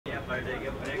ಬರ್ಡೇಗೆ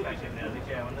break ಹಾಕಿದ್ದೆ.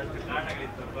 ಅದಕ್ಕೆ ಒಂದಷ್ಟು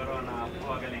ಕಾರಣಗಳಿತ್ತು, ಕೊರೋನಾ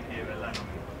ಅಪ್ಪುವಾಗಲಿಕ್ಕೆ ಇವೆಲ್ಲ.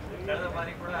 ಕಳೆದ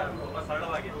ಬಾರಿ ಕೂಡ ತುಂಬ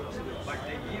ಸರಳವಾಗಿತ್ತು, ಬಟ್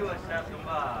ಈ ವರ್ಷ ತುಂಬ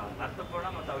ಅರ್ಥಪೂರ್ಣ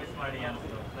ಮತ್ತು ಅವಿಸ್ಮರಣೀಯ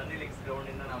ಅನಿಸ್ತು. ನಂದಿ ಲಿಂಕ್ಸ್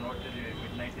ಗ್ರೌಂಡಿಂದ ನಾವು ನೋಡ್ತಿದ್ದೀವಿ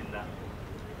ಮಿಡ್ ನೈಟಿಂದ.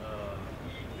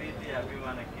 ಈ ಪ್ರೀತಿಯ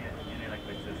ಅಭಿಮಾನಕ್ಕೆ ಏನು ಹೇಳಕ್ಕೆ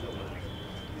ಬಯಸ್ತೀವಿ?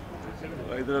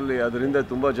 ಇದರಲ್ಲಿ ಅದರಿಂದ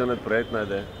ತುಂಬ ಜನದ ಪ್ರಯತ್ನ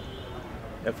ಇದೆ,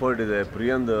 ಎಫರ್ಟ್ ಇದೆ,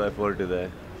 ಪ್ರಿಯಂದು ಎಫರ್ಟ್ ಇದೆ.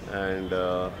 ಆ್ಯಂಡ್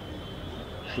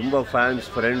ತುಂಬ ಫ್ಯಾನ್ಸ್,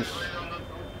 ಫ್ರೆಂಡ್ಸ್,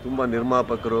 ತುಂಬ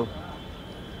ನಿರ್ಮಾಪಕರು,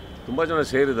 ತುಂಬ ಜನ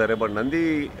ಸೇರಿದ್ದಾರೆ. ಬಟ್ ನಂದಿ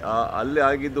ಅಲ್ಲಿ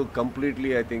ಆಗಿದ್ದು completely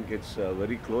I think it's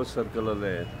very close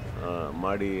ಸರ್ಕಲಲ್ಲೇ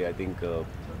ಮಾಡಿ. I think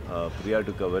Priya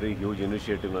took a very huge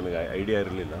initiative. ನನಗೆ ಐಡಿಯಾ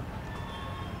ಇರಲಿಲ್ಲ.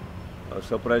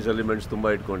 ಸರ್ಪ್ರೈಸ್ ಎಲಿಮೆಂಟ್ಸ್ ತುಂಬ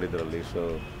ಇಟ್ಕೊಂಡಿದ್ರಲ್ಲಿ. So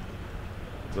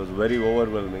it was very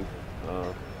overwhelming.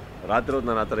 ರಾತ್ರಿ ಹೊತ್ತು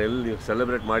ನಾನು ಆ ಥರ ಎಲ್ಲಿ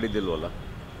ಸೆಲೆಬ್ರೇಟ್ ಮಾಡಿದ್ದಿಲ್ವಲ್ಲ.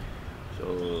 ಸೊ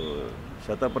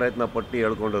ಶತಪ್ರಯತ್ನ ಪಟ್ಟು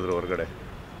ಹೇಳ್ಕೊಂಡೋದ್ರು ಹೊರಗಡೆ.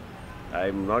 I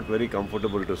am not very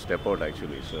comfortable to step out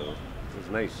actually. So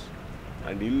it's nice.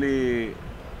 And ಇಲ್ಲಿ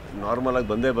ನಾರ್ಮಲಾಗಿ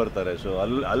ಬಂದೇ ಬರ್ತಾರೆ. ಸೊ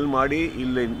ಅಲ್ಲಿ ಮಾಡಿ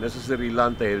ಇಲ್ಲಿ ನೆಸಸರಿ ಇಲ್ಲ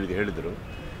ಅಂತ ಹೇಳಿದರು.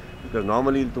 ಬಿಕಾಸ್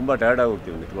ನಾರ್ಮಲಿ ಇಲ್ಲಿ ತುಂಬ ಟಯರ್ಡ್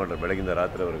ಆಗೋಗ್ತೀವಿ ನಿಂತ್ಕೊಂಡ್ರೆ ಬೆಳಗಿಂದ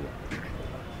ರಾತ್ರಿವರೆಗೂ.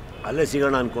 ಅಲ್ಲೇ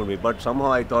ಸಿಗೋಣ ಅಂದ್ಕೊಂಡ್ವಿ. ಬಟ್ ಸಮ್ಹೌ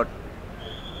ಐ ಥಾಟ್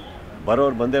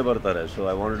ಬರೋರು ಬಂದೇ ಬರ್ತಾರೆ. So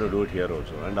I want to do it here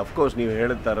also. And of course ನೀವು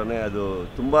ಹೇಳಿದ ಥರನೇ ಅದು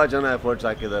ತುಂಬ ಜನ ಎಫರ್ಟ್ಸ್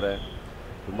ಹಾಕಿದ್ದಾರೆ.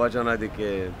 ತುಂಬ ಜನ ಅದಕ್ಕೆ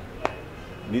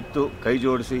ನಿಂತು ಕೈ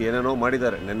ಜೋಡಿಸಿ ಏನೇನೋ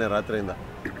ಮಾಡಿದ್ದಾರೆ ನಿನ್ನೆ ರಾತ್ರಿಯಿಂದ.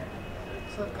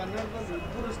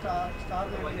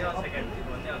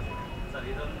 ಸರ್,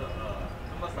 ಇದೊಂದು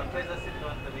ತುಂಬ ಸರ್ಪ್ರೈಸಸ್ ಇತ್ತು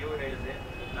ಅಂತ ನೀವು ಹೇಳಿದ್ರೆ,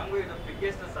 ನಮಗೂ ಇದು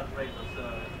ಬಿಗ್ಗೆಸ್ಟ್ ಸರ್ಪ್ರೈಸು.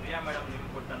 ಪ್ರಿಯಾ ಮೇಡಮ್ ನಿಮ್ಗೆ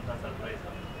ಕೊಟ್ಟಂಥ ಸರ್ಪ್ರೈಸು.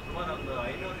 ಸುಮಾರು ಒಂದು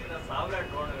 500ರಿಂದ 1000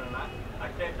 ಡ್ರೋನ್ಗಳನ್ನ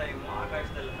ಅಟ್ ಎ ಟೈಮ್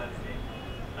ಆಕಾಶದಲ್ಲಿ ಕಳಿಸಿ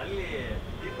ಅಲ್ಲಿ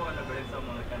ದೀಪವನ್ನು ಬೆಳೆಸೋ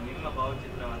ಮೂಲಕ ನಿಮ್ಮ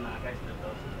ಭಾವಚಿತ್ರವನ್ನು ಆಕಾಶದಲ್ಲಿ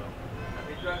ತೋರಿಸಿದ್ರು. ಅದು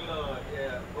ನಿಜವಾಗ್ಲೂ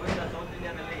ಬಹುಶಃ ಸೌತ್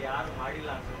ಇಂಡಿಯಾದಲ್ಲಿ ಯಾರು ಮಾಡಿಲ್ಲ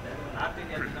ಅನಿಸುತ್ತೆ. ನಾರ್ತ್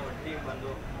ಇಂಡಿಯಾದಿಂದ ಒಂದು ಟೀಮ್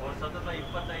ಬಂದು ಅವ್ರು ಸತತ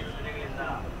 25 ದಿನಗಳಿಂದ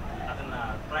ಅದನ್ನು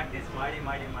ಪ್ರಾಕ್ಟೀಸ್ ಮಾಡಿ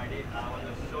ಮಾಡಿ ಮಾಡಿ ಆ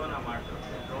ಒಂದು ಶೋನ ಮಾಡಿದ್ರು,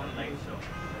 ಡ್ರೋನ್ ಲೈವ್ ಶೋ.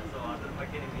 ಸೊ ಅದ್ರ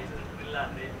ಬಗ್ಗೆ ನಿಮ್ಗೆ ಎಷ್ಟು ಥ್ರಿಲ್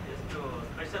ಆದರೆ, ಎಷ್ಟು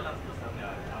ಸ್ಪೆಷಲ್ ಅನಿಸ್ತು ಸರ್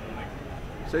ಆ moment?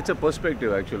 So it's a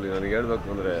perspective actually. ನನಗೆ ಹೇಳಬೇಕು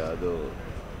ಅಂದರೆ ಅದು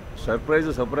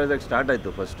ಸರ್ಪ್ರೈಸಾಗಿ ಸ್ಟಾರ್ಟ್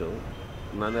ಆಯಿತು. ಫಸ್ಟು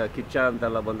ನಾನು ಕಿಚ್ಚ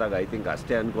ಅಂತೆಲ್ಲ ಬಂದಾಗ ಐ ಥಿಂಕ್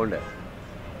ಅಷ್ಟೇ ಅಂದ್ಕೊಂಡೆ.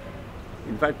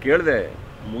 ಇನ್ಫ್ಯಾಕ್ಟ್ ಕೇಳಿದೆ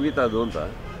ಮುಗೀತದು ಅಂತ.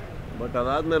 ಬಟ್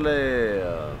ಅದಾದಮೇಲೆ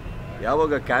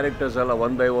ಯಾವಾಗ ಕ್ಯಾರೆಕ್ಟರ್ಸ್ ಎಲ್ಲ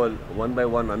ಒನ್ ಬೈ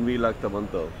ಒನ್ ಅನ್ವೀಲ್ ಆಗ್ತಾ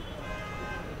ಬಂತು.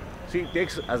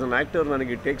 ಟೇಕ್ಸ್ ಆ್ಯಸ್ ಅನ್ ಆ್ಯಕ್ಟರ್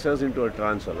ನನಗೆ it takes us in to a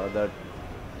ಟ್ರಾನ್ಸ್ ಅಲ್ಲ. That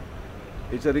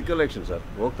it's a recollection sir.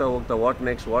 ಹೋಗ್ತಾ ಹೋಗ್ತಾ ವಾಟ್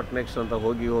ನೆಕ್ಸ್ಟ್ ಅಂತ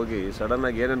ಹೋಗಿ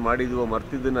ಸಡನ್ನಾಗಿ ಏನೇನು ಮಾಡಿದ್ವೋ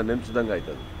ಮರ್ತಿದ್ದನ್ನು ನೆನೆಸ್ದಂಗೆ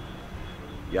ಆಯ್ತದು.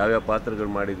 ಯಾವ್ಯಾವ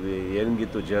ಪಾತ್ರಗಳು ಮಾಡಿದ್ವಿ,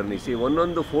 ಹೆಂಗಿತ್ತು ಜರ್ನಿ.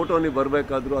 ಒಂದೊಂದು ಫೋಟೋ ನೀವು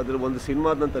ಬರಬೇಕಾದ್ರೂ ಅದ್ರ ಒಂದು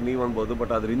ಸಿನಿಮಾದಂತ ನೀವು ಅನ್ಬೋದು.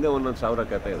 ಬಟ್ ಅದರಿಂದ 1,000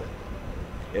 ಕಥೆ ಇದೆ.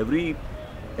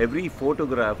 ಎವ್ರಿ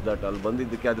ಫೋಟೋಗ್ರಾಫ್ ದಟ್ ಅಲ್ಲಿ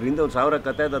ಬಂದಿದ್ದಕ್ಕೆ ಅದರಿಂದ 1,000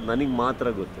 ಕಥೆ ಇದೆ. ಅದು ನನಗೆ ಮಾತ್ರ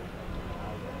ಗೊತ್ತು.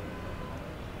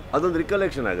 ಅದೊಂದು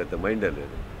ರಿಕಲೆಕ್ಷನ್ ಆಗುತ್ತೆ ಮೈಂಡಲ್ಲಿ.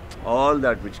 All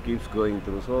that which keeps going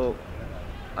through. So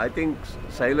I think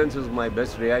silence is my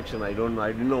best reaction. I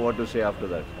didn't know what to say after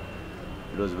that.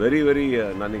 It was very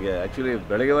ನನಗೆ ಆ್ಯಕ್ಚುಲಿ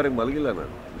ಬೆಳಗ್ಗೆವರೆಗೆ ಮಲಗಿಲ್ಲ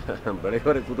ನಾನು.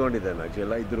 ಬೆಳಗ್ಗೆವರೆಗೆ ಕೂತ್ಕೊಂಡಿದ್ದೆ ನಾನು. ಆ್ಯಕ್ಚುಲಿ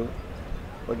ಎಲ್ಲ ಇದ್ದರು.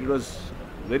 ಬಟ್ ಇಟ್ ವಾಸ್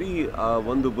ವೆರಿ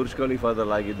ಒಂದು Burj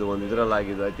ಖಲೀಫಾದಲ್ಲಿ ಆಗಿದ್ದು, ಒಂದು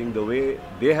ಇದರಲ್ಲಾಗಿದ್ದು. I think the way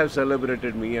they have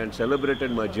celebrated me and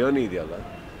celebrated my journey ಇದೆಯಲ್ಲ,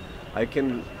 I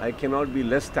can not be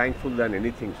less thankful than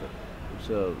anything sir.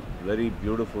 It's a very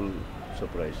beautiful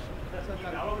surprise.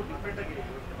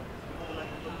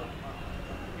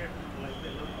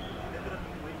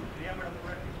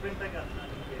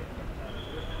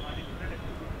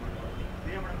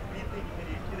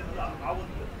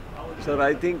 Sir,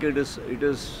 I think it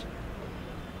is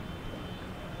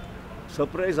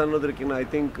surprise ಅನ್ನೋದಕ್ಕಿಂತ I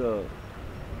think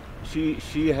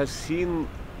she has seen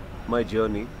my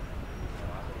journey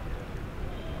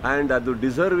and ಅದು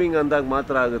deserving ಅಂದಾಗ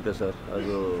ಮಾತ್ರ ಆಗುತ್ತೆ sir.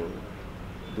 ಅದು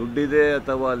ದುಡ್ಡಿದೆ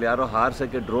ಅಥವಾ ಅಲ್ಲಿ ಯಾರೋ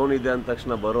ಹಾರ್ಸೋಕ್ಕೆ ಡ್ರೋನ್ ಇದೆ ಅಂದ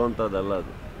ತಕ್ಷಣ ಬರೋವಂಥದ್ದಲ್ಲ.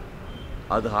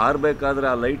 ಅದು ಹಾರಬೇಕಾದ್ರೆ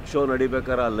ಆ ಲೈಟ್ ಶೋ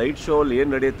ನಡಿಬೇಕಾದ್ರೆ ಆ ಲೈಟ್ ಶೋ ಅಲ್ಲಿ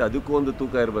ಏನು ನಡೆಯುತ್ತೆ ಅದಕ್ಕೂ ಒಂದು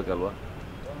ತೂಕ ಇರಬೇಕಲ್ವ.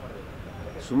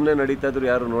 ಸುಮ್ಮನೆ ನಡೀತಾ ಇದ್ರು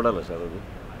ಯಾರು ನೋಡಲ್ಲ ಸರ್. ಅದು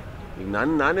ಈಗ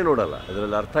ನಾನೇ ನೋಡಲ್ಲ,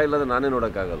 ಅದರಲ್ಲಿ ಅರ್ಥ ಇಲ್ಲದ ನಾನೇ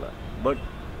ನೋಡೋಕ್ಕಾಗಲ್ಲ. ಬಟ್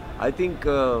ಐ ಥಿಂಕ್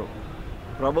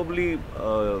ಪ್ರಾಬಬ್ಲಿ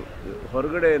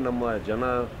ಹೊರಗಡೆ ನಮ್ಮ ಜನ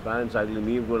ಫ್ಯಾನ್ಸ್ ಆಗಲಿ,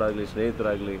 ನೀವುಗಳಾಗಲಿ,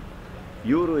 ಸ್ನೇಹಿತರಾಗಲಿ,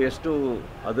 ಇವರು ಎಷ್ಟು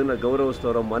ಅದನ್ನು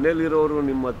ಗೌರವಿಸ್ತವ್ರೋ, ಮನೇಲಿರೋರು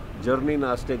ನಿಮ್ಮ ಜರ್ನಿನ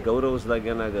ಅಷ್ಟೇ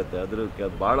ಗೌರವಿಸಿದಾಗ ಏನಾಗುತ್ತೆ ಅದ್ರ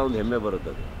ಭಾಳ ಒಂದು ಹೆಮ್ಮೆ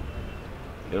ಬರುತ್ತೆ ಅದು.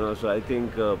 ಏನೋ. ಸೊ ಐ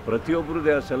ಥಿಂಕ್ ಪ್ರತಿಯೊಬ್ಬರು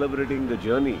they are celebrating the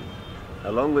journey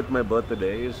along with my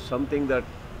birthday is something that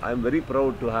I am very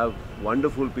proud to have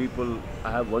wonderful people.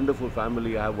 I have wonderful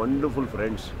family. I have wonderful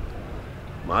friends.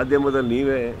 ಮಾಧ್ಯಮದಲ್ಲಿ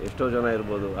ನೀವೇ ಎಷ್ಟೋ ಜನ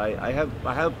ಇರ್ಬೋದು. I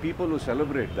have people who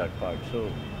celebrate that part. So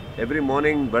every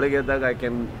morning ಬೆಳಗ್ಗೆ ಎದ್ದಾಗ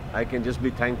I can just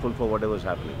be thankful for whatever is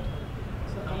happening.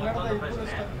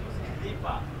 ದೀಪ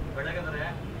ಬೆಳಗಿದ್ರೆ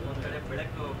ಒಂದು ಕಡೆ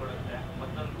ಬೆಳಕು ಕೊಡುತ್ತೆ,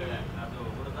 ಮತ್ತೊಂದು ಕಡೆ ಅದು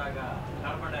ಉರಿದಾಗ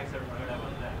ಕಾರ್ಬನ್ ಡೈಆಕ್ಸೈಡ್ ಹೊರಗಡೆ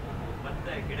ಬಂದರೆ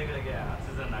ಮತ್ತೆ ಗಿಡಗಳಿಗೆ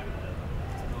ಆಕ್ಸಿಜನ್ ಆಗುತ್ತೆ.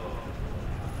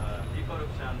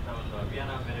 ದೀಪವೃಕ್ಷ ಅಂತ ಒಂದು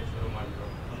ಅಭಿಯಾನ ಬೇರೆ ಶುರು ಮಾಡಿದ್ರು.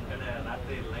 ಒಂದು ಕಡೆ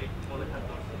ರಾತ್ರಿ ಲೈಟ್ ಮೂಲಕ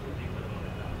ತೋರಿಸೋದು, ದೀಪದ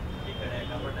ಮೂಲಕ, ಈ ಕಡೆ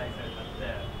ಕಾರ್ಬನ್ ಡೈಆಕ್ಸೈಡ್ ಮತ್ತೆ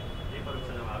ದೀಪ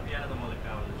ವೃಕ್ಷದ ಅಭಿಯಾನದ ಮೂಲಕ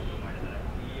ಒಂದು ಶುರು ಮಾಡಿದ್ದಾರೆ.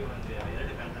 ಈ ಒಂದು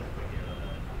ಎರಡು ಕಾಂಟೆಸ್ಟ್ ಬಗ್ಗೆ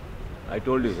ಹೇಳೋದಾದ್ರೆ I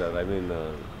told you sir, I mean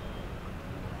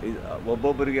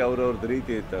ಒಬ್ಬೊಬ್ಬರಿಗೆ ಅವ್ರವ್ರದ್ದು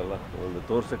ರೀತಿ ಇರ್ತಲ್ಲ. ಒಂದು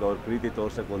ತೋರ್ಸೋಕ್ಕೆ ಅವ್ರ ಪ್ರೀತಿ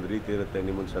ತೋರ್ಸೋಕ್ಕೆ ಒಂದು ರೀತಿ ಇರುತ್ತೆ,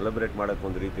 ನಿಮ್ಮನ್ನು ಸೆಲೆಬ್ರೇಟ್ ಮಾಡೋಕ್ಕೆ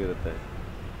ಒಂದು ರೀತಿ ಇರುತ್ತೆ.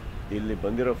 ಇಲ್ಲಿ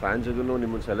ಬಂದಿರೋ ಫ್ಯಾನ್ಸ್ಗೂ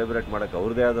ನಿಮ್ಮನ್ನು ಸೆಲೆಬ್ರೇಟ್ ಮಾಡೋಕ್ಕೆ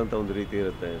ಅವ್ರದ್ದೇ ಆದಂಥ ಒಂದು ರೀತಿ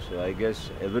ಇರುತ್ತೆ. So I guess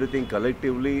everything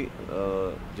collectively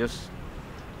just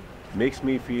makes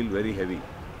me feel very heavy,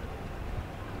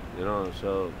 YONO.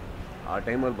 So ಆ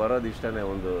ಟೈಮಲ್ಲಿ ಬರೋದು ಇಷ್ಟನೇ.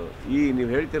 ಒಂದು ನೀವು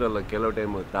ಹೇಳ್ತಿರಲ್ಲ ಕೆಲವು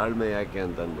ಟೈಮ್ ತಾಳ್ಮೆ ಯಾಕೆ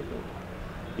ಅಂತ ಅಂದ್ಬಿಟ್ಟು,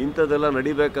 ಇಂಥದ್ದೆಲ್ಲ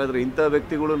ನಡಿಬೇಕಾದ್ರೆ ಇಂಥ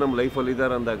ವ್ಯಕ್ತಿಗಳು ನಮ್ಮ ಲೈಫಲ್ಲಿ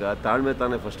ಇದ್ದಾರೆ ಅಂದಾಗ ತಾಳ್ಮೆ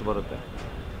ತಾನೇ ಫಸ್ಟ್ ಬರುತ್ತೆ,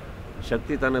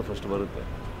 ಶಕ್ತಿ ತಾನೇ ಫಸ್ಟ್ ಬರುತ್ತೆ,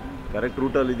 ಕರೆಕ್ಟ್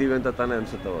ರೂಟಲ್ಲಿ ಇದ್ದೀವಿ ಅಂತ ತಾನೇ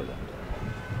ಅನಿಸುತ್ತೆ ಅವಾಗ.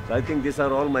 So I think this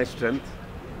are all my strength,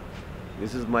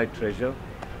 this is my treasure,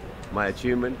 my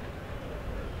achievement.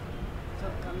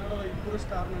 Sir, ಕನ್ನಡದ ಇಬ್ಬರು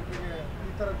ಸ್ಟಾರ್ ನಟರಿಗೆ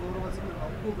ಈ ಥರ ಗೌರವ ಸಿಗಬೇಕು,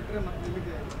 ಅವ್ರಿಗೂ ಬಿಟ್ಟರೆ ಮತ್ತು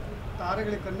ನಿಮಗೆ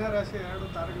ತಾರೆಗಳಿಗೆ ಕನ್ಯಾ ರಾಶಿ 2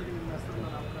 ತಾರೆಗಳಿಗೆ ನಿಮ್ಮ ಹೆಸರನ್ನು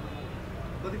ನಾಮಕರಣ ಮಾಡಿ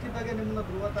ಬದುಕಿದ್ದಾಗೆ ನಿಮ್ಮನ್ನ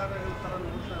ಧ್ರುವ ತಾರೆಗಳ ಥರ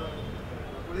ನೋಡ್ತಾ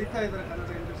ಉಳಿತಾ ಇದ್ದಾರೆ ಕನ್ನಡ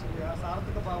ಇಂಡಸ್ಟ್ರಿಗೆ. ಆ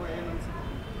ಸಾರ್ಥಕ ಭಾವ ಏನು ಅನಿಸುತ್ತೆ?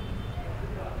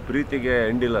 ಪ್ರೀತಿಗೆ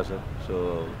ಎಂಡಿಲ್ಲ sir. So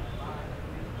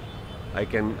I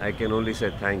can only say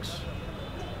thanks.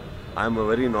 I am a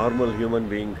very normal human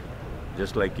being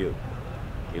just like you.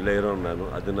 ಇಲ್ಲೇ ಇರೋನು ನಾನು.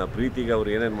 ಅದನ್ನು ಪ್ರೀತಿಗೆ ಅವ್ರು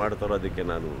ಏನೇನು ಮಾಡ್ತಾರೋ ಅದಕ್ಕೆ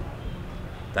ನಾನು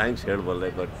ಥ್ಯಾಂಕ್ಸ್ ಹೇಳಬಲ್ಲೆ.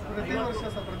 ಬಟ್ ಪ್ರತಿ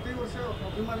ವರ್ಷ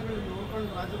ಅಭಿಮಾನಿಗಳು ನೋಡ್ಕೊಂಡು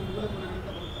ರಾಜ್ಯದ ಮೂಲೆ ಮೂಲೆಗಳಿಂದ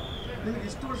ಬರ್ತಾರೆ. ನಿಮಗೆ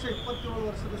ಇಷ್ಟು ವರ್ಷ 27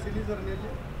 ವರ್ಷದ ಸಿನಿ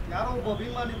ಜರ್ನಿಯಲ್ಲಿ ಯಾರೋ ಒಬ್ಬ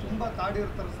ಅಭಿಮಾನಿ ತುಂಬ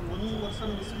ಕಾಡಿರ್ತಾರೆ ಸರ್, ಒಂದು ವರ್ಷ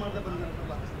ಮಿಸ್ ಮಾಡದೆ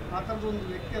ಬಂದಿರ್ತಾರಲ್ಲ, ಆ ಥರದ ಒಂದು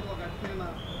ವ್ಯಕ್ತಿ ಅಥವಾ ಘಟನೆಯನ್ನು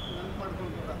ನೆನಪು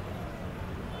ಮಾಡ್ಕೊಳ್ತಾರೆ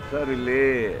ಸರ್. ಇಲ್ಲಿ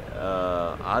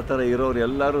ಆ ಥರ ಇರೋರು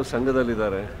ಎಲ್ಲರೂ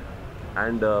ಸಂಘದಲ್ಲಿದ್ದಾರೆ.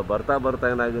 ಆ್ಯಂಡ್ ಬರ್ತಾ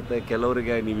ಏನಾಗುತ್ತೆ,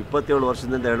 ಕೆಲವರಿಗೆ ನೀವು 27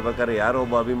 ವರ್ಷದಿಂದ ಹೇಳ್ಬೇಕಾದ್ರೆ ಯಾರೋ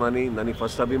ಒಬ್ಬ ಅಭಿಮಾನಿ ನನಗೆ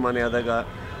ಫಸ್ಟ್ ಅಭಿಮಾನಿ ಆದಾಗ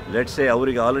ಲೆಟ್ಸೇ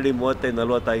ಅವರಿಗೆ ಆಲ್ರೆಡಿ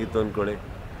 35-40 ಆಗಿತ್ತು ಅಂದ್ಕೊಳ್ಳಿ,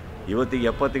 ಇವತ್ತಿಗೆ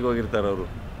 70ಗೆ ಹೋಗಿರ್ತಾರೆ ಅವರು.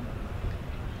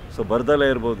 ಸೊ ಬರ್ದಲ್ಲೇ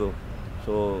ಇರ್ಬೋದು.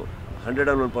 ಸೊ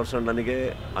 101% ನನಗೆ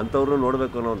ಅಂಥವ್ರನ್ನೂ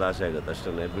ನೋಡಬೇಕು ಅನ್ನೋ ಒಂದು ಆಸೆ ಆಗುತ್ತೆ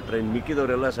ಅಷ್ಟೇ. ಬಿಟ್ಟರೆ ಇನ್ನು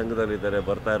ಮಿಕ್ಕಿದವರೆಲ್ಲ ಸಂಘದಲ್ಲಿದ್ದಾರೆ,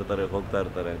 ಬರ್ತಾ ಇರ್ತಾರೆ, ಹೋಗ್ತಾ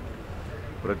ಇರ್ತಾರೆ.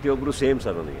 ಪ್ರತಿಯೊಬ್ಬರು ಸೇಮ್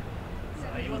ಸರ್ ನನಗೆ.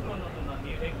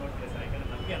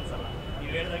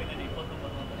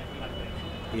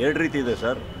 ಎರಡು ರೀತಿ ಇದೆ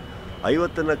ಸರ್.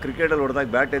 50ನ್ನು ಕ್ರಿಕೆಟಲ್ಲಿ ಹೊಡೆದಾಗ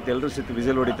ಬ್ಯಾಟ್ ಎತ್ತಿ ಎಲ್ಲರೂ ಸಿತ್ತು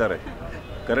ವಿಸಿಲ್ ಹೊಡಿತಾರೆ,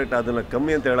 ಕರೆಕ್ಟ್. ಅದನ್ನು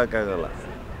ಕಮ್ಮಿ ಅಂತ ಹೇಳೋಕ್ಕಾಗಲ್ಲ,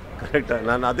 ಕರೆಕ್ಟ್.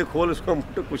 ನಾನು ಅದಕ್ಕೆ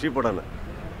ಹೋಲಿಸ್ಕೊಂಬಿಟ್ಟು ಖುಷಿ ಪಡೋಣ.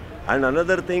 And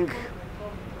another thing,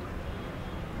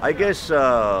 I guess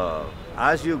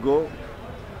as you go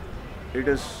it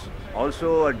is also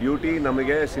a duty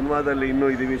ನಮಗೆ. ಸಿನಿಮಾದಲ್ಲಿ ಇನ್ನೂ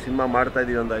ಇದ್ದೀವಿ, ಸಿನಿಮಾ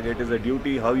ಮಾಡ್ತಾಯಿದ್ದೀವಿ ಅಂದಾಗ it is a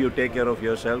duty how you take care of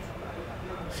your self.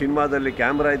 ಸಿನಿಮಾದಲ್ಲಿ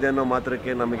ಕ್ಯಾಮ್ರಾ ಇದೆ ಅನ್ನೋ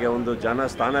ಮಾತ್ರಕ್ಕೆ, ನಮಗೆ ಒಂದು ಜನ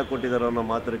ಸ್ಥಾನ ಕೊಟ್ಟಿದ್ದಾರೆ ಅನ್ನೋ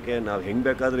ಮಾತ್ರಕ್ಕೆ ನಾವು ಹೆಂಗೆ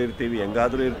ಬೇಕಾದರೂ ಇರ್ತೀವಿ,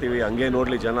 ಹೆಂಗಾದರೂ ಇರ್ತೀವಿ, ಹಂಗೆ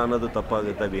ನೋಡಲಿ ಜನ ಅನ್ನೋದು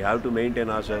ತಪ್ಪಾಗುತ್ತೆ. We have to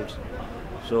maintain hour selves.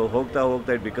 So ಹೋಗ್ತಾ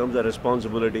it becomes a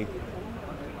responsibility.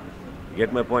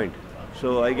 Get my point? So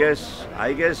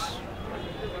I guess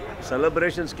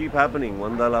celebrations keep happening.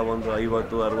 ಒಂದಲ್ಲ ಒಂದು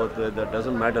 50, 60, that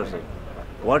doesn't matter sir.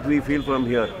 What we feel from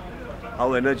here, how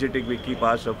energetic we keep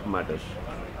ourselves matters.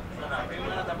 Sir,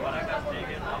 ಅಭಿಮಾನದ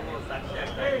ಪರಾಕಾಷ್ಠೆಗೆ ನಾವು ಸಾಕ್ಷಿ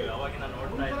ಆಗ್ತಾ ಇದ್ದೀವಿ. ಅವಾಗಿನ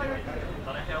ನೋಡ್ತಾ ಇದ್ದೀವಿ,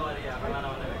 ತರಹೇವಾರಿ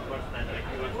ಅಭಿಮಾನವನ್ನು ವ್ಯಕ್ತಪಡಿಸ್ತಾ ಇದ್ದಾರೆ.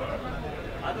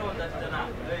 ಅದು ಒಂದಷ್ಟು ಜನ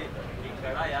ಈ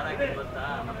ಕಡ ಯಾರಾಗಿ ಗೊತ್ತಾ,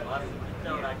 ನಮ್ಮ ಬಾಸ್ ಕಿಚ್ಚ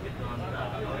ಅವ್ರು ಹಾಕಿದ್ದು ಅಂತ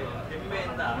ಅವರು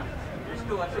ಹೆಮ್ಮೆಯಿಂದ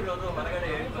ಎಷ್ಟು ವರ್ಷಗಳು ಹೊರಗಡೆ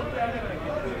ಹೇಳ್ಕೊಳ್ತಾರೆ.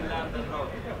 ಇದ್ರೂ ಇಲ್ಲ ಅಂತಂದ್ರು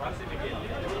ಪ್ರಾಕ್ಸಿಮಿಟಿಯಲ್ಲಿ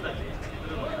ದೂರದಲ್ಲಿ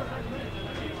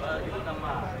ಇದು ನಮ್ಮ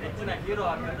ಹೆಚ್ಚಿನ ಹೀರೋ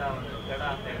ಆಗಿದ್ದ ಒಂದು ಕಡ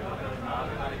ಅಂತ ಹೇಳ್ತಾರೆ. ಆ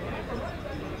ಅಭಿಮಾನಕ್ಕೆ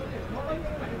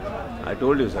I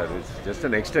told you sir, it's just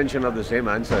an extension of the same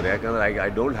answer. ಯಾಕಂದರೆ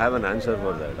I don't have an answer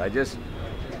for that. I just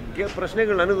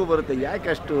ಪ್ರಶ್ನೆಗಳು ನನಗೂ ಬರುತ್ತೆ. ಯಾಕೆ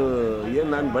ಅಷ್ಟು ಏನು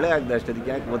ನಾನು ಬಳೆ ಆಗದೆ ಅಷ್ಟು,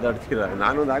 ಅದಕ್ಕೆ ಯಾಕೆ ಮಾತಾಡ್ತೀರಾ,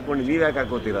 ನಾನೊಂದು ಹಾಕ್ಕೊಂಡು ನೀವು ಯಾಕೆ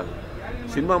ಹಾಕೋತೀರಾ,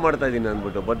 ಸಿನಿಮಾ ಮಾಡ್ತಾಯಿದ್ದೀನಿ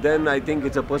ಅಂದ್ಬಿಟ್ಟು. But then I think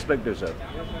it's a perspective sir.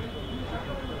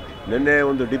 ನಿನ್ನೆ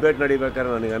ಒಂದು ಡಿಬೇಟ್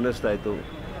ನಡಿಬೇಕಾದ್ರೆ ನನಗೆ ಅನ್ನಿಸ್ತಾ ಇತ್ತು,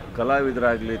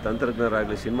 ಕಲಾವಿದರಾಗಲಿ,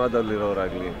 ತಂತ್ರಜ್ಞರಾಗಲಿ,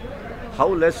 ಸಿನಿಮಾದಲ್ಲಿರೋರಾಗಲಿ, how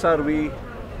less R V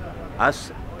as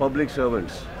public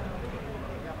servants.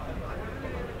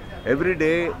 Every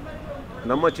day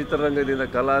ನಮ್ಮ ಚಿತ್ರರಂಗದಿಂದ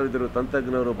ಕಲಾವಿದರು,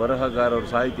 ತಂತ್ರಜ್ಞರು, ಬರಹಗಾರರು,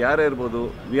 ಸಾಹಿತ್ಯ ಯಾರೇ ಇರ್ಬೋದು,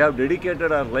 we have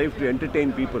dedicated our life to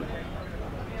entertain people.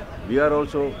 We are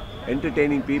also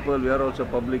entertaining people, we are also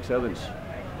public servants.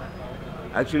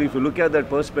 Actually if you look at that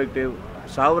perspective,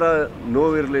 1000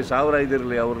 ನೋವಿರಲಿ, 1000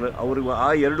 ಇದಿರಲಿ, ಅವ್ರಿಗೆ ಆ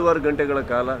 2.5 ಗಂಟೆಗಳ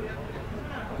ಕಾಲ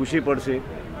ಖುಷಿಪಡಿಸಿ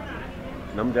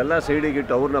ನಮ್ಮದೆಲ್ಲ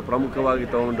ಸೈಡಿಗಿಟ್ಟು ಅವ್ರನ್ನ ಪ್ರಮುಖವಾಗಿ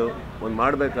ತೊಗೊಂಡು ಒಂದು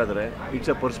ಮಾಡಬೇಕಾದ್ರೆ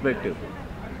ಇಟ್ಸ್ ಅ ಪರ್ಸ್ಪೆಕ್ಟಿವ್.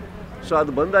 ಸೊ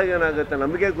ಅದು ಬಂದಾಗ ಏನಾಗುತ್ತೆ,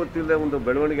 ನಮಗೆ ಗೊತ್ತಿಲ್ಲದೆ ಒಂದು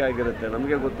ಬೆಳವಣಿಗೆ ಆಗಿರುತ್ತೆ,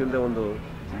 ನಮಗೆ ಗೊತ್ತಿಲ್ಲದೆ ಒಂದು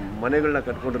ಮನೆಗಳನ್ನ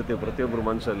ಕಟ್ಕೊಂಡಿರ್ತೀವಿ ಪ್ರತಿಯೊಬ್ಬರು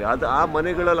ಮನಸ್ಸಲ್ಲಿ. ಅದು ಆ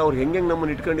ಮನೆಗಳಲ್ಲಿ ಅವ್ರು ಹೆಂಗೆ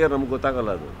ನಮ್ಮನ್ನು ಇಟ್ಕೊಂಡಿಯಾರು ನಮ್ಗೆ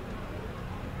ಗೊತ್ತಾಗಲ್ಲ ಅದು.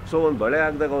 ಸೊ ಒಂದು ಬಳೆ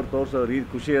ಹಾಕಿದಾಗ ಅವ್ರು ತೋರಿಸೋ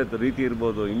ಖುಷಿ ರೀತಿ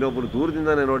ಇರ್ಬೋದು, ಇನ್ನೊಬ್ಬರು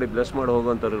ದೂರದಿಂದನೇ ನೋಡಿ ಬ್ಲೆಸ್ ಮಾಡಿ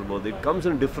ಹೋಗೋಂಥವ್ರು ಇರ್ಬೋದು. It comes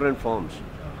in different forms.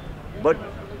 But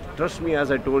trust me,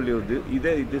 as I told you,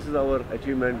 this is our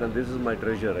achievement and this is my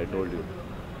treasure. I told you.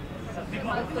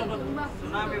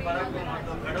 Tsunami ಬರಕ್ಕೂ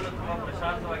ಮತ್ತು ಕಡಲು ತುಂಬ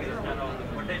ಪ್ರಶಾಂತವಾಗಿರುತ್ತೆ ಅನ್ನೋ ಒಂದು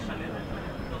ಕೊಟೇಶನ್ ಇದೆ.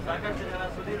 ಸೊ ಸಾಕಷ್ಟು ಜನ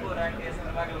ಸುದೀಪ್ ಅವ್ರ ಯಾಕೆ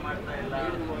ಸಿನಿಮಾಗಳು ಮಾಡ್ತಾ ಇಲ್ಲ,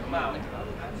 ತುಂಬಾ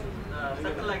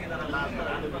ಸೆಟಲ್ ಆಗಿದಾರಲ್ಲ ಅಂತ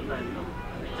ಅನ್ಕೊಂತಾ ಇತ್ತು.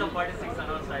 ಕಿಚ್ಚ 46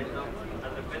 ಅನೌನ್ಸ್ ಆಯಿತು,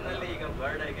 ಅದ್ರ ಬೆನ್ನಲ್ಲಿ ಈಗ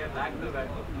ಬರ್ಡೇಗೆ ಬ್ಯಾಕ್ ಟು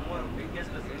ಬ್ಯಾಕ್ 3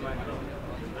 ಬಿಗ್ಗೆಸ್ಟ್ ಸಿನಿಮಾಗಳು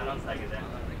ಅನೌನ್ಸ್ ಆಗಿದೆ.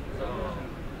 ಸೊ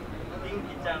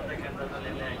ಕಿಚ್ಚ ಅಂತಕ್ಕಂಥದ್ದು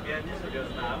ನಿನ್ನೆ KRG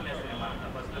ಸ್ಟುಡಿಯೋಸ್ನ 6ನೇ ಸಿನಿಮಾ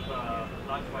ಫಸ್ಟ್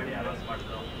ಲಾಂಚ್ ಮಾಡಿ ಅನೌನ್ಸ್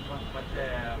ಮಾಡಿದ್ರು. ಮತ್ತೆ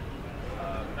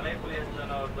ಕಲೈ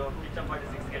ಪುಲಿಯಸ್ಟನ್ ಅವ್ರದ್ದು ಕಿಚ್ಚ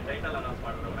 46ಗೆ ಟೈಟಲ್ ಅನೌನ್ಸ್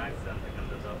ಮಾಡಿದ್ರು, ಮ್ಯಾಕ್ಸ್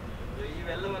ಅಂತಕ್ಕಂಥದ್ದು.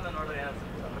 ಇವೆಲ್ಲವನ್ನು ನೋಡಿದ್ರೆ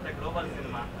ಏನಿಸುತ್ತೆ, ಮತ್ತೆ ಗ್ಲೋಬಲ್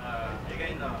ಸಿನಿಮಾ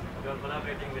ಅಗೈನ್ ಇವರು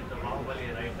collaborating with Bahubali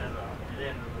writer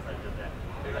Vijayendra Prasad ಜೊತೆ,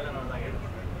 ಇವೆಲ್ಲ ನೋಡಿದಾಗ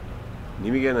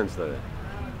ನಿಮಗೇನು ಅನಿಸ್ತದೆ?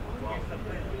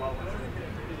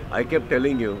 ಐ ಕೆಪ್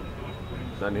ಟೆಲಿಂಗ್ ಯು,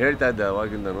 ನಾನು ಹೇಳ್ತಾ ಇದ್ದೆ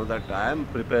ಅವಾಗಿಂದನು ದಟ್ ಐ ಆಮ್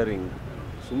ಪ್ರಿಪೇರಿಂಗ್.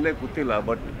 ಸುಮ್ಮನೆ ಕೂತಿಲ್ಲ,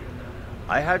 but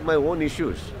I had my own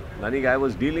issues. ನನಗೆ I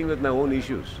was dealing with my own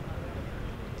issues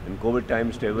in Covid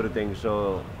times to everything. So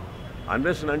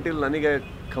unless until ನನಗೆ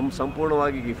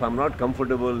ಸಂಪೂರ್ಣವಾಗಿ if I am not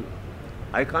comfortable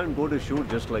I can't go to shoot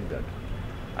just like that.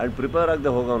 And prepare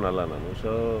ಆಗದೆ ಹೋಗೋನಲ್ಲ ನಾನು.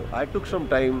 So I took some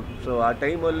time. So ಆ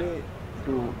ಟೈಮಲ್ಲಿ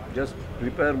to just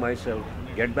prepare my self,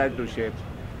 get back to shape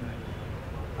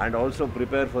and also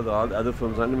prepare for the other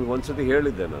films. ನಾನು ನಿಮಗೆ ಒಂದು ಸತಿ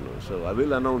ಹೇಳಿದ್ದೆ ನಾನು. So I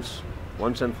will announce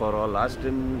once and for all. Last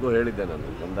ಟೈಮ್ಗೂ ಹೇಳಿದ್ದೆ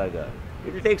ನಾನು ಬಂದಾಗ,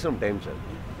 it will take some time sir.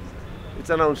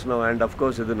 It's announce ನಾವು. ಆ್ಯಂಡ್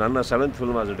ಅಫ್ಕೋರ್ಸ್ ಇದು ನನ್ನ 7th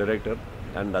film as a director.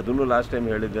 And ಅದನ್ನು ಲಾಸ್ಟ್ ಟೈಮ್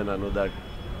ಹೇಳಿದ್ದೆ ನಾನು ದಟ್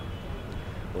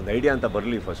ಒಂದು ಐಡಿಯಾ ಅಂತ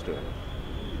ಬರಲಿ first.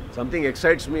 Something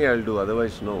excites me I will do,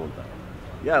 otherwise no ಅಂತ.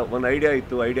 ಒಂದು ಐಡಿಯಾ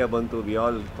ಇತ್ತು, ಐಡಿಯಾ ಬಂತು, we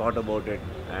all thought about it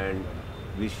and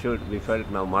we felt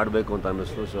ನಾವು ಮಾಡಬೇಕು ಅಂತ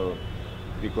ಅನ್ನಿಸ್ತು. So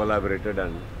we collaborated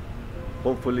and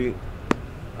hopefully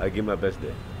I give my best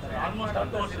day. Almost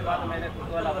 10 ವರ್ಷದ ಮೇಲೆ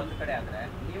ಕುತೂಹಲ ಒಂದು ಕಡೆ ಆದರೆ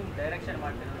ನೀವು ಡೈರೆಕ್ಷನ್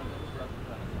ಮಾಡ್ತಿರೋದು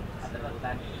ಅದರ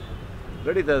ಪ್ಲಾನ್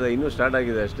ನಡೀತಾ ಇದೆ, ಇನ್ನೂ ಸ್ಟಾರ್ಟ್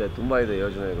ಆಗಿದೆ ಅಷ್ಟೇ. ತುಂಬ ಇದೆ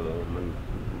ಯೋಜನೆಗಳು, ನಾನು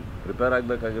ಪ್ರಿಪೇರ್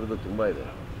ಆಗಬೇಕಾಗಿರೋದು ತುಂಬ ಇದೆ.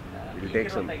 It take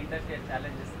some. ಇಂಡಸ್ಟ್ರಿಯಲ್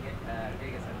ಚಾಲೆಂಜಸ್ಗೆ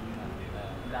ಹೇಗೆ ಸರ್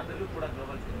ಅದರಲ್ಲೂ ಕೂಡ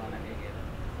ಗ್ಲೋಬಲ್ ಸಿನಿಮಾನ ಹೇಗೆ?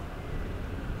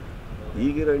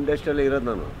 ಈಗಿರೋ ಇಂಡಸ್ಟ್ರಿಯಲ್ಲೇ ಇರೋದು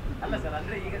ನಾನು. ಅಲ್ಲ ಸರ್,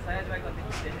 ಅಂದರೆ ಈಗ ಸಹಜವಾಗಿ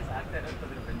ಒಂದಿಷ್ಟು ಚೇಂಜಸ್ ಆಗ್ತಾ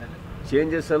ಇರೋದ್ರ ಬೆನ್ನಲ್ಲಿ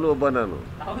ಚೇಂಜಸ್ಸಲ್ಲೂ ಒಬ್ಬ ನಾನು.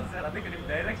 ಹೌದು ಸರ್, ಅದಕ್ಕೆ ನಿಮ್ಮ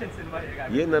ಡೈರೆಕ್ಷನ್ ಸಿನಿಮಾ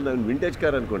ಹೇಗೆ ಏನು ನಾನು ವಿಂಟೇಜ್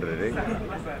ಕಾರ್ ಅಂದ್ಕೊಂಡ್ರೆ ರೀ?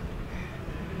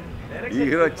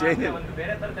 ಈಗಿರೋ ಚೇಂಜ್ ಒಂದು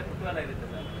ಬೇರೆ ಥರದ ಕುತೂಹಲ ಇರುತ್ತೆ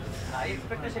ಸರ್. ಆ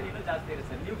ಎಕ್ಸ್ಪೆಕ್ಟೇಷನ್ ಇನ್ನೂ ಜಾಸ್ತಿ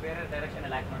ಇರುತ್ತೆ ಸರ್. ನೀವು ಬೇರೆ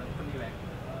ಡೈರೆಕ್ಷನಲ್ಲಿ ಆ್ಯಕ್ಟ್ ಮಾಡೋದಕ್ಕೂ ನೀವು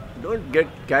don't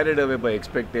get carried away by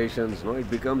expectations. No, it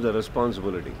becomes a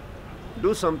responsibility.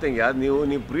 Do something. ಯಾರು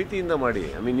ನೀವು ಪ್ರೀತಿಯಿಂದ ಮಾಡಿ,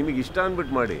 ಐ ಮೀನ್ ನಿಮಗೆ ಇಷ್ಟ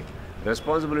ಅಂದ್ಬಿಟ್ಟು ಮಾಡಿ.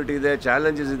 ರೆಸ್ಪಾನ್ಸಿಬಿಲಿಟಿ ಇದೆ,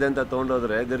 ಚಾಲೆಂಜಸ್ ಇದೆ ಅಂತ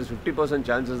ತೊಗೊಂಡೋದ್ರೆ there is 50%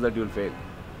 chances that you will fail.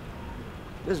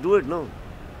 Just do it. No,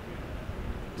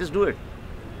 just do it.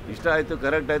 ಇಷ್ಟ ಆಯಿತು,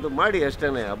 ಕರೆಕ್ಟ್ ಆಯಿತು, ಮಾಡಿ ಅಷ್ಟೇ.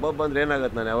 ಹಬ್ಬ ಬಂದರೆ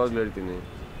ಏನಾಗುತ್ತೆ, ನಾನು ಯಾವಾಗಲೂ ಹೇಳ್ತೀನಿ,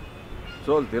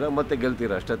 ಸೋಲ್ತೀರಾ ಮತ್ತೆ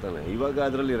ಗೆಲ್ತೀರಾ ಅಷ್ಟೇ ತಾನೆ. ಇವಾಗ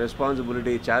ಅದರಲ್ಲಿ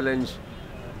responsibility, challenge,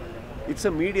 it's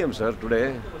a medium sir today.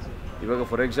 ಇವಾಗ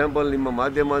ಫಾರ್ ಎಕ್ಸಾಂಪಲ್ ನಿಮ್ಮ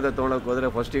ಮಾಧ್ಯಮದ ತೊಗೊಳಕ್ಕೆ ಹೋದರೆ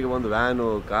ಫಸ್ಟಿಗೆ ಒಂದು ವ್ಯಾನು,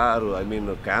 ಕಾರು, ಐ ಮೀನ್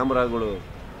ಕ್ಯಾಮ್ರಾಗಳು,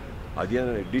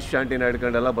 ಅದೇನು ಡಿಶ್ ಆಂಟಿನ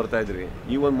ಹಿಡ್ಕೊಂಡೆಲ್ಲ ಬರ್ತಾಯಿದ್ರಿ.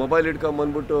 ಈ ಒಂದು ಮೊಬೈಲ್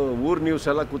ಹಿಡ್ಕೊಂಬಂದ್ಬಿಟ್ಟು ಊರು ನ್ಯೂಸ್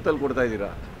ಎಲ್ಲ ಕುತ್ತಲ್ಲಿ ಕೊಡ್ತಾಯಿದ್ದೀರಾ.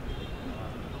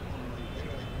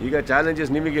 ಈಗ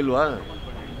ಚಾಲೆಂಜಸ್ ನಿಮಗಿಲ್ವಾ?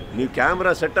 ನೀವು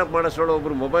ಕ್ಯಾಮ್ರಾ ಸೆಟಪ್ ಮಾಡೋಷ್ಟೊಳಗೆ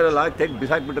ಒಬ್ಬರು ಮೊಬೈಲಲ್ಲಿ ಹಾಕಿ ತೆಗೆದು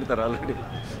ಬಿಸಾಕ್ಬಿಟ್ಟಿರ್ತಾರೆ already.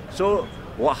 So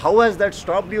how has that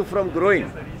stopped you from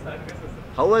growing?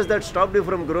 How has that stopped you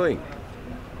from growing?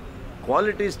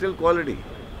 Quality is still quality.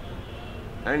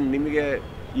 And ನಿಮಗೆ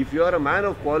if you are a man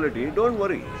of quality, don't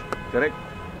worry, correct,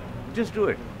 just do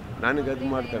it. ನನಗೆ ಅದು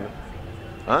ಮಾಡ್ತಾನೆ.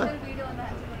 ಹಾಂ,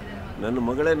 ನನ್ನ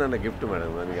ಮಗಳೇ ನನ್ನ gift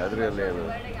madam ನನಗೆ. ಅದರಲ್ಲಿ ಏನು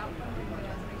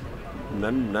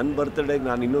ನನ್ನ ಬರ್ತ್ಡೇಗೆ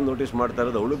ನಾನು ಇನ್ನೂ ನೋಟಿಸ್ ಮಾಡ್ತಾ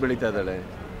ಇರೋದು, ಅವಳು ಬೆಳೀತಾ ಇದ್ದಾಳೆ.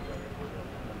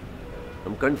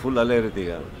 ನಮ್ಮ ಕಣ್ಣು ಫುಲ್ ಅಲ್ಲೇ ಇರುತ್ತೆ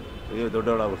ಈಗ. ಅಯ್ಯೋ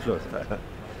ದೊಡ್ಡವಳಾಗ್ಬಿಟ್ಲು ಅಂತ.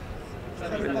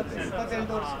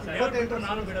 28 ವರ್ಷ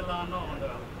ನಾನು ಬಿಡಲ್ಲ ಅನ್ನೋ ಒಂದು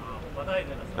ಪದ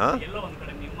ಇದೆ ಹಾಂ, ಎಲ್ಲೋ ಒಂದು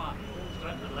ಕಡೆ ನಿಮ್ಮ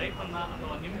ಲೈಫನ್ನ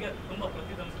ಅಥವಾ ನಿಮಗೆ ತುಂಬ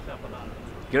ಪ್ರತಿಧ್ವನಿಸುತ್ತೆ ಆ ಪದ ಅಂತ.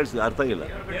 ಕೇಳಿಸಿದ ಅರ್ಥ ಆಗಿಲ್ಲ.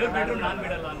 ದೇವ್ರು ಬಿಟ್ಟರು ನಾನು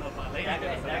ಬಿಡಲ್ಲ ಅನ್ನೋ ಲೈನ್ ಇದೆ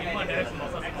ನಿಮ್ಮ ಡೈರೆಕ್ಷನ್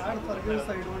ಹೊಸ God forgives,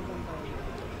 I don't want to.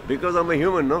 Because I'm a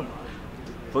human, no?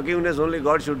 Forgiveness only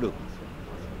God should do.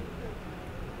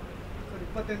 Sir,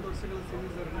 28 ವರ್ಷಗಳ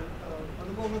ಸಿನಿಮಾ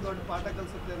ಅನುಭವಗಳು ದೊಡ್ಡ ಪಾಠ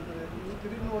ಕಲಿಸುತ್ತೆ ಅಂತಾರೆ. ನೀವು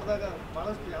ತಿರುಗಿ ನೋಡಿದಾಗ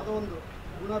ಭಾಳಷ್ಟು ಯಾವುದೋ ಒಂದು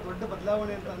ಗುಣ ದೊಡ್ಡ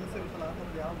ಬದಲಾವಣೆ ಅಂತ ಅನಿಸಿರುತ್ತಲ್ಲ, ಆ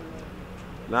ಥರದ್ದು ಯಾವ ಗುಣ?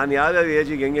 ನಾನು ಯಾವ್ಯಾವ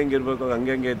ಏಜಿಗೆ ಹೆಂಗೆ ಇರಬೇಕು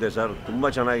ಹಂಗೆ ಇದ್ದೆ ಸರ್. ತುಂಬ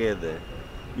ಚೆನ್ನಾಗೇ ಇದ್ದೆ.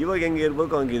 ಇವಾಗ ಹೆಂಗೆ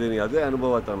ಇರಬೇಕು ಹಂಗಿದ್ದೀನಿ. ಅದೇ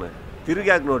ಅನುಭವ ತಾನೆ.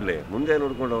 ತಿರುಗಿ ಯಾಕೆ ನೋಡಲಿ, ಮುಂದೆ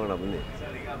ನೋಡ್ಕೊಂಡು ಹೋಗೋಣ ಬನ್ನಿ.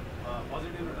 ಸರ್, ಈಗ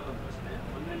ಪಾಸಿಟಿವ್ ನೋಟ್ ಒಂದು ಪ್ರಶ್ನೆ.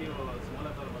 ಮೊನ್ನೆ ನೀವು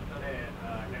ಸುಮಲತಾ ಅವ್ರ ಬರ್ತಡೇ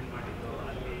ಅಟೆಂಡ್ ಮಾಡಿದ್ದು,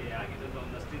 ಅಲ್ಲಿ ಆಗಿದ್ದಂಥ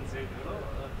ಒಂದಷ್ಟು ಇನ್ಸಿಡೆಂಟ್ಗಳು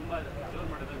ತುಂಬ ಜೋರು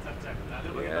ಮಾಡೋದ್ರಲ್ಲಿ ಚರ್ಚೆ ಆಗುತ್ತೆ.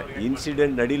 ಅದ್ರ ಬಗ್ಗೆ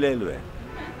ಇನ್ಸಿಡೆಂಟ್ ನಡೀಲೇ ಇಲ್ವೇ?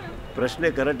 ಪ್ರಶ್ನೆ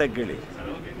ಕರೆಕ್ಟಾಗಿ ಕೇಳಿ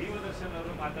ನೀವು ದರ್ಶನ್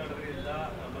ಅವರು ಮಾತಾಡೋದ್ರಿಂದ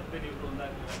ಮತ್ತೆ ನೀವು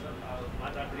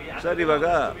ಮಾತಾಡಿದ್ರಿ ಸರ್. ಇವಾಗ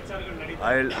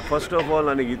ಫಸ್ಟ್ ಆಫ್ ಆಲ್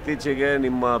ನನಗೆ ಇತ್ತೀಚೆಗೆ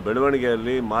ನಿಮ್ಮ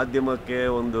ಬೆಳವಣಿಗೆಯಲ್ಲಿ ಮಾಧ್ಯಮಕ್ಕೆ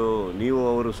ಒಂದು ನೀವು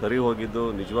ಅವರು ಸರಿ ಹೋಗಿದ್ದು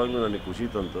ನಿಜವಾಗ್ಲೂ ನನಗೆ ಖುಷಿ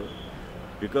ತಂತು.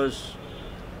 Because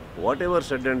what ever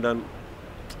shed and done,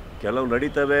 ಕೆಲವು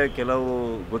ನಡೀತವೆ, ಕೆಲವು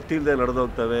ಗೊತ್ತಿಲ್ಲದೆ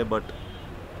ನಡೆದೋಗ್ತವೆ. But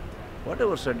what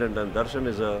ever shed and done, Darshan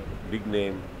is a big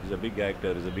name, is a big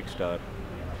actor, is a big star.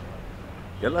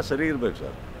 ಎಲ್ಲ ಸರಿ ಇರಬೇಕು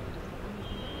ಸರ್.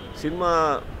 ಸಿನಿಮಾ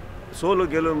ಸೋಲು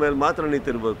ಗೆಲುವು ಮೇಲೆ ಮಾತ್ರ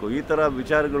ನಿಂತಿರಬೇಕು, ಈ ಥರ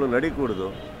ವಿಚಾರಗಳು ನಡೀಕೂಡ್ದು.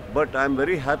 But I am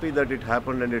very happy that it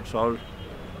happen and it solve.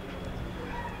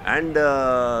 And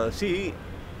C,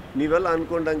 ನೀವೆಲ್ಲ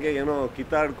ಅಂದ್ಕೊಂಡಂಗೆ ಏನೋ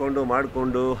ಕಿತ್ತಾಡ್ಕೊಂಡು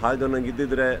ಮಾಡಿಕೊಂಡು ಹಾಗೆ ನಂಗೆ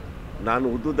ಇದ್ದಿದ್ರೆ ನಾನು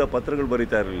ಉದ್ದುದ್ದ ಪತ್ರಗಳು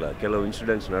ಬರೀತಾ ಇರಲಿಲ್ಲ ಕೆಲವು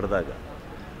ಇನ್ಸಿಡೆಂಟ್ಸ್ ನಡೆದಾಗ.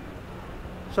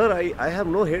 Sir, I have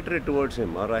no hatred towards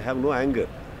him or I have no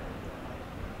anger.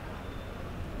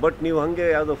 But ನೀವು ಹಾಗೆ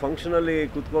ಯಾವುದೋ ಫಂಕ್ಷನಲ್ಲಿ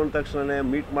ಕುತ್ಕೊಂಡ ತಕ್ಷಣ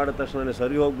ಮೀಟ್ ಮಾಡಿದ ತಕ್ಷಣ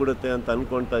ಸರಿ ಹೋಗ್ಬಿಡುತ್ತೆ ಅಂತ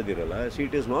ಅಂದ್ಕೊಳ್ತಾ ಇದ್ದೀರಲ್ಲ,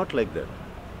 it is not like that.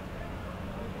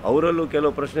 ಅವರಲ್ಲೂ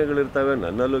ಕೆಲವು ಪ್ರಶ್ನೆಗಳಿರ್ತವೆ,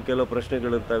 ನನ್ನಲ್ಲೂ ಕೆಲವು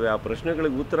ಪ್ರಶ್ನೆಗಳಿರ್ತವೆ. ಆ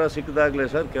ಪ್ರಶ್ನೆಗಳಿಗೆ ಉತ್ತರ ಸಿಕ್ಕಿದಾಗಲೇ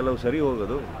ಸರ್ ಕೆಲವು ಸರಿ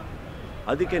ಹೋಗೋದು.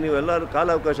 ಅದಕ್ಕೆ ನೀವೆಲ್ಲರೂ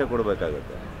ಕಾಲಾವಕಾಶ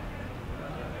ಕೊಡಬೇಕಾಗತ್ತೆ.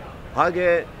 ಹಾಗೆ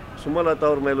ಸುಮಲತಾ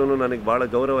ಅವ್ರ ಮೇಲೂ ನನಗೆ ಭಾಳ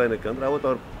ಗೌರವ ಏನಕ್ಕೆ ಅಂದರೆ ಅವತ್ತು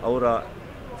ಅವರ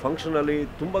ಫಂಕ್ಷನಲ್ಲಿ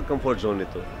ತುಂಬ ಕಂಫರ್ಟ್ ಝೋನ್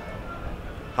ಇತ್ತು.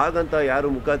 ಹಾಗಂತ ಯಾರು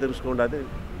ಮುಖ ತಿರ್ಸ್ಕೊಂಡಾದೆ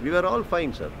we are all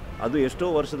fine sir. ಅದು ಎಷ್ಟೋ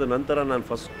ವರ್ಷದ ನಂತರ ನಾನು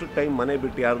ಫಸ್ಟ್ ಟೈಮ್ ಮನೆ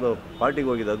ಬಿಟ್ಟು ಯಾರ್ದೋ ಪಾರ್ಟಿಗೆ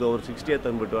ಹೋಗಿದ್ದು, ಅದು ಅವ್ರು 60th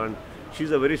ಅಂದ್ಬಿಟ್ಟು. And she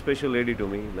is a very special lady to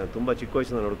me. ನಾನು ತುಂಬ ಚಿಕ್ಕ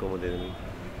ವಯಸ್ಸಿಂದ ನೋಡ್ಕೊಂಬಂದಿದ್ದೀನಿ.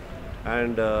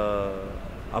 ಆ್ಯಂಡ್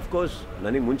ಅಫ್ಕೋರ್ಸ್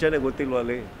ನನಗೆ ಮುಂಚೆನೇ ಗೊತ್ತಿಲ್ವ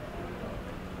ಅಲ್ಲಿ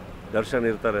ದರ್ಶನ್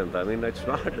ಇರ್ತಾರೆ ಅಂತ. I mean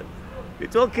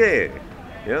it's okay.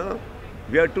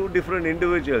 We are two different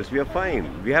individuals, we are fine,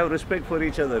 we have respect for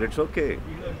each other, it's okay.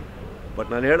 But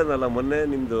ನಾನು ಹೇಳಿದ್ನಲ್ಲ ಮೊನ್ನೆ,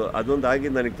 ನಿಮ್ಮದು ಅದೊಂದು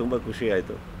ಆಗಿದ್ದು ನನಗೆ ತುಂಬ ಖುಷಿ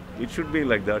ಆಯಿತು. It should be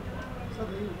like that.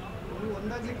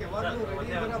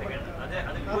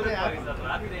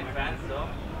 ರಾತ್ರಿ ಫ್ಯಾನ್ಸು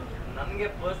ನನಗೆ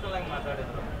ಪರ್ಸ್ನಲ್ ಆಗಿ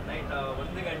ಮಾತಾಡಿದ್ರು ನೈಟ್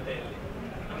 1 ಗಂಟೆಯಲ್ಲಿ.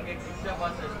 ನಮಗೆ ಕಿಚ್ಚ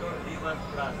ಬಾಸ್ ಎಷ್ಟು, ಡಿ ಬಾಸ್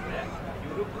ಕೂಡ ಅಷ್ಟೇ,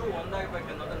 ಇವರಿಬ್ರು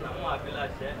ಒಂದಾಗಬೇಕನ್ನೋದು ನಮ್ಮ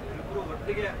ಅಭಿಲಾಷೆ. ಇವರಿಬ್ರು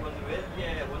ಒಟ್ಟಿಗೆ ಒಂದು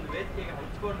ವೇದಿಕೆಗೆ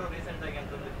ಹಂಚ್ಕೊಂಡು ರೀಸೆಂಟಾಗಿ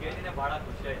ಅಂತಂದು ಕೇಳಿನೇ ಭಾಳ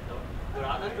ಖುಷಿ ಆಯಿತು. ಇವ್ರು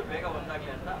ಆದಷ್ಟು ಬೇಗ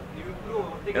ಒಂದಾಗಲಿ ಅಂತ ನೀವಿಬ್ರು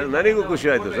ಒಟ್ಟಿಗೆ. ನನಗೂ ಖುಷಿ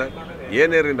ಆಯಿತು ಸರ್,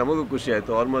 ಏನೇ ರೀ ನಮಗೂ ಖುಷಿ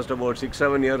ಆಯಿತು. ಆಲ್ಮೋಸ್ಟ್ ಅಬೌಟ್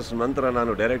 6-7 ಇಯರ್ಸ್ ನಂತರ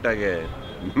ನಾನು ಡೈರೆಕ್ಟಾಗಿ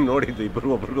ನೋಡಿದ್ದು ಇಬ್ಬರು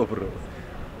ಒಬ್ರಿಗೊಬ್ರು.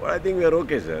 I think we are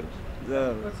okay sir.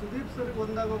 Sudeep sir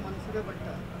ಒಂದಾಗೋ ಮನಸ್ಸಿದೆ, but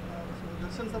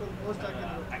Darshan sir ಒಂದು ಪೋಸ್ಟ್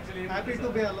ಹಾಕಿದ್ರು ಹ್ಯಾಪಿ ಟು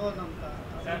ಬಿ ಅಲೋನ್ ಅಂತ.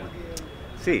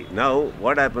 ಸಿ, ನಾವು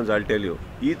what happens I'll tell you.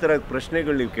 ಈ ಥರ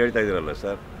ಪ್ರಶ್ನೆಗಳು ನೀವು ಕೇಳ್ತಾ ಇದ್ದೀರಲ್ಲ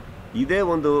ಸರ್, ಇದೇ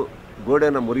ಒಂದು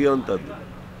ಗೋಡೆನ ಮುರಿಯೋವಂಥದ್ದು.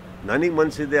 ನನಗೆ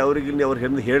ಮನಸ್ಸಿದೆ, ಅವ್ರಿಗೆ ಅವ್ರು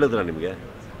ಹೇಳಿದ್ರ ನಿಮಗೆ,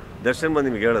 ದರ್ಶನ್ ಬಂದು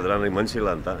ನಿಮ್ಗೆ ಹೇಳಿದ್ರ ನನಗೆ ಮನಸ್ಸಿಲ್ಲ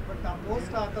ಅಂತ?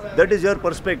 That is your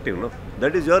ಪರ್ಸ್ಪೆಕ್ಟಿವ್ನು,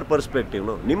 that is your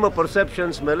ಪರ್ಸ್ಪೆಕ್ಟಿವ್ನು. ನಿಮ್ಮ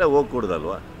ಪರ್ಸೆಪ್ಷನ್ಸ್ ಮೇಲೆ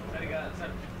ಹೋಗ್ಕೊಡ್ದಲ್ವಾ?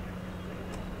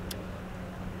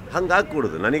 ಹಂಗೆ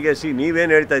ಹಾಕ್ಕೊಡೋದು ನನಗೆ. ಸಿ,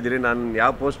 ನೀವೇನು ಹೇಳ್ತಾ ಇದ್ದೀರಿ, ನಾನು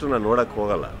ಯಾವ ಪೋಸ್ಟು ನಾನು ನೋಡೋಕ್ಕೆ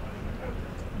ಹೋಗಲ್ಲ.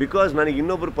 ಬಿಕಾಸ್ ನನಗೆ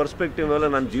ಇನ್ನೊಬ್ಬರು ಪರ್ಸ್ಪೆಕ್ಟಿವ್ ಮೇಲೆ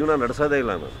ನಾನು ಜೀವನ ನಡೆಸೋದೇ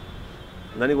ಇಲ್ಲ.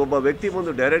 ನನಗೊಬ್ಬ ವ್ಯಕ್ತಿ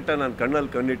ಬಂದು ಡೈರೆಕ್ಟಾಗಿ ನಾನು ಕಣ್ಣಲ್ಲಿ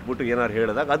ಕಣ್ಣಿಟ್ಬಿಟ್ಟು ಏನಾರು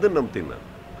ಹೇಳಿದಾಗ ಅದನ್ನು ನಂಬ್ತೀನಿ ನಾನು.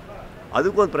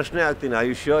 ಅದಕ್ಕೊಂದು ಪ್ರಶ್ನೆ ಆಗ್ತೀನಿ, ಆ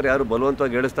ಶ್ಯೂರ್ ಯಾರು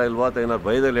ಬಲವಂತವಾಗಿ ಹೇಳಿಸ್ತಾ ಇಲ್ವಾ ಅಥವಾ ಏನಾರು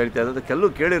ಭಯದಲ್ಲಿ ಹೇಳ್ತಾ ಇದ್ದರೆ ಕೆಲವು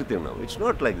ಕೇಳಿರ್ತೀವಿ ನಾವು. It's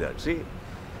not like that. C,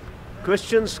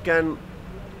 questions can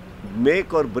make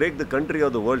or break the country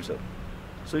are the world sir.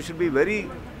 So you should be very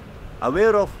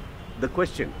aware of the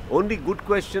question. Only good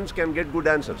questions can get good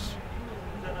answers.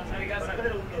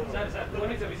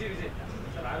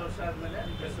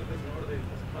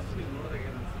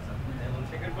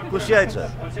 ಖುಷಿ ಆಯ್ತು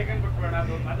sir.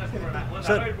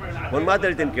 Sir, ಒಂದು ಮಾತು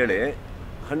ಹೇಳ್ತೀನಿ ಕೇಳಿ,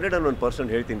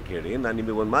 101% ಹೇಳ್ತೀನಿ ಕೇಳಿ. ನಾನು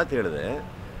ನಿಮಗೆ ಒಂದು ಮಾತು ಹೇಳಿದೆ,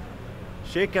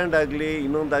 ಶೇಕ್ ಹ್ಯಾಂಡ್ ಆಗಲಿ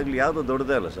ಇನ್ನೊಂದಾಗಲಿ ಯಾವುದೋ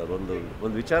ದೊಡ್ಡದೇ ಅಲ್ಲ ಸರ್.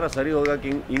 ಒಂದು ವಿಚಾರ ಸರಿ ಹೋಗೋಕೆ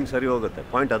ಹಿಂಗೆ ಸರಿ ಹೋಗುತ್ತೆ,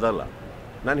 ಪಾಯಿಂಟ್ ಅದಲ್ಲ.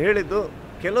 ನಾನು ಹೇಳಿದ್ದು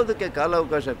ಕೆಲವುದಕ್ಕೆ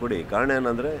ಕಾಲಾವಕಾಶ ಕೊಡಿ. ಕಾರಣ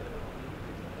ಏನಂದರೆ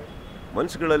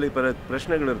ಮನಸ್ಸುಗಳಲ್ಲಿ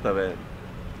ಪ್ರಶ್ನೆಗಳಿರ್ತವೆ.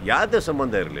 ಯಾವುದೇ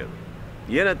ಸಂಬಂಧ ಇರಲಿ, ಅದು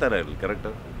ಏನೇ ಥರ ಇರಲಿ,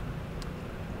 ಕರೆಕ್ಟು?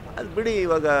 ಅದು ಬಿಡಿ.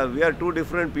 ಇವಾಗ we are two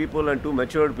different people and two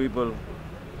matured people.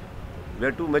 We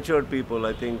are two matured people.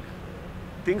 I think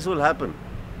things will happen.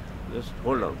 Just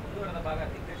hold on.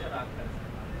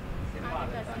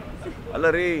 ಅಲ್ಲ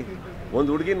ರೀ, ಒಂದು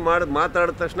ಹುಡುಗಿನ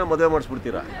ಮಾತಾಡಿದ ತಕ್ಷಣ ಮದುವೆ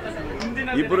ಮಾಡಿಸ್ಬಿಡ್ತೀರಾ,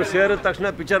 ಇಬ್ಬರು ಸೇರಿದ ತಕ್ಷಣ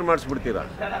ಪಿಕ್ಚರ್ ಮಾಡಿಸ್ಬಿಡ್ತೀರಾ.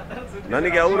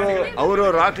 ನನಗೆ ಅವರು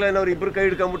ರಾಕ್ ಲೈನ್ ಅವ್ರು ಇಬ್ಬರು ಕೈ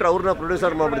ಹಿಡ್ಕೊಂಬಿಟ್ರೆ ಅವ್ರನ್ನ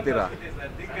ಪ್ರೊಡ್ಯೂಸರ್ ಮಾಡಿಬಿಡ್ತೀರಾ.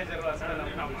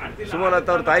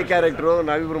 ಸುಮಲತಾ ಅವ್ರ ತಾಯಿ ಕ್ಯಾರೆಕ್ಟ್ರು,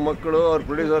 ನಾವಿಬ್ರು ಮಕ್ಕಳು, ಅವ್ರ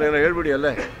ಪ್ರೊಡ್ಯೂಸರ್ ಏನೋ ಹೇಳ್ಬಿಡಿ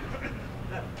ಅಲ್ಲೇ.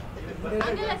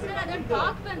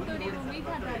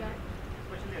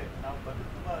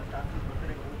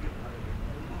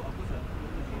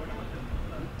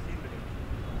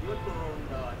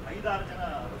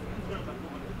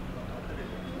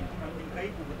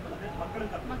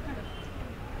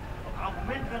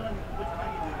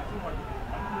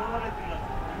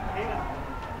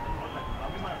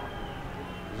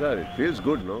 Sir, it feels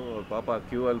good. No, ಪಾಪ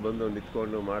ಕ್ಯೂ ಅಲ್ಲಿ ಬಂದು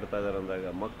ನಿಂತ್ಕೊಂಡು ಮಾಡ್ತಾ ಇದ್ದಾರೆ ಅಂದಾಗ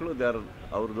ಮಕ್ಕಳು ದೇ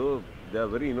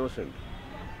ಆರ್ ವೆರಿ ಇನ್ನೋಸೆಂಟ್.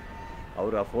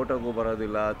 ಅವರು ಆ ಫೋಟೋಗೂ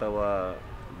ಬರೋದಿಲ್ಲ, ಅಥವಾ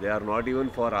they are not even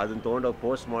for ಅದನ್ನು ತೊಗೊಂಡೋಗಿ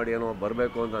ಪೋಸ್ಟ್ ಮಾಡಿ ಏನೋ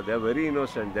ಬರಬೇಕು ಅಂತ. They are very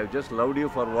innocent. They have just loved you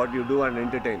for what you do and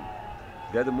entertain.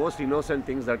 They are the most innocent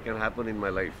things that can happen in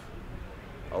my life.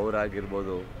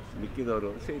 ಅವರಾಗಿರ್ಬೋದು,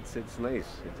 ಮಿಕ್ಕಿದವರು. It's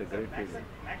nice, it's A great feeling.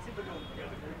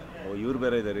 ಇವ್ರು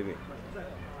ಬೇರೆ ಇದ್ದಾರೆ ರೀ.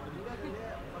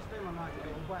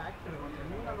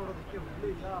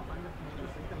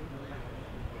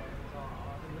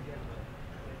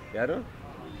 ಯಾರು?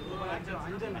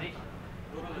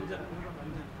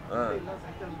 ಹಾಂ,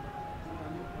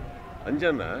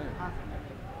 ಅಂಜನ್ನ ಹಾಂ sir.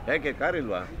 ಯಾಕೆ car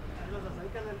ಇಲ್ವಾ? ಇಲ್ಲ ಸರ್,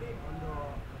 ಸೈಕಲಲ್ಲಿ ಒಂದು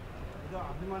ಇದು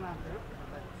ಅಭಿಮಾನ ಅಂತ ಹೇಳಿ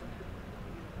ಗೊತ್ತಾಯ್ತು ಸರ್.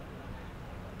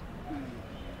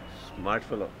 Smart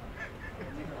fellow.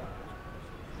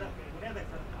 ಸರ್ ಕೊನೆಯದಾಗಿ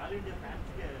ಸರ್ ಆಲ್ ಇಂಡಿಯಾ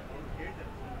ಫ್ಯಾನ್ಸ್ಗೆ ಅವ್ರು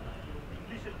ಕೇಳ್ತಾರೆ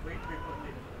ಇಂಗ್ಲೀಷಲ್ಲಿ ಫೈಟ್ ಬೇಕು ಅಂತ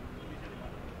ಇದೆ ಸರ್, ಇಂಗ್ಲೀಷಲ್ಲಿ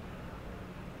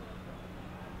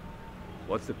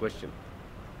what's the question?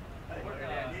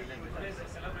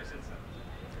 Celebration sir.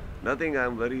 Nothing,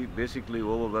 I'm very basically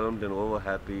overwhelmed and over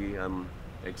happy. I'm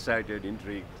excited,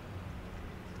 intrigued.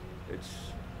 It's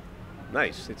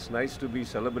nice. It's nice to be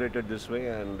celebrated this way,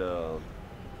 and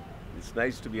it's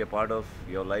nice to be a part of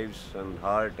your lives and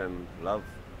heart and love,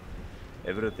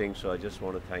 everything. So I just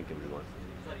want to thank everyone.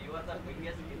 Sir you are the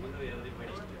biggest gift to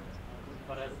everybody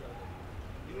for us.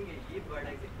 ನಿಮಗೆ ಈ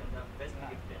birthday ಸಿಕ್ಕಂತ best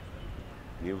gift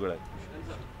ನೀವುಗಳೇ.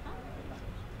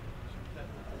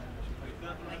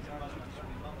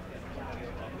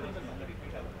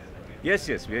 Yes,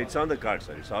 it's on the card,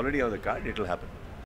 sir. It's already on the card. It will happen.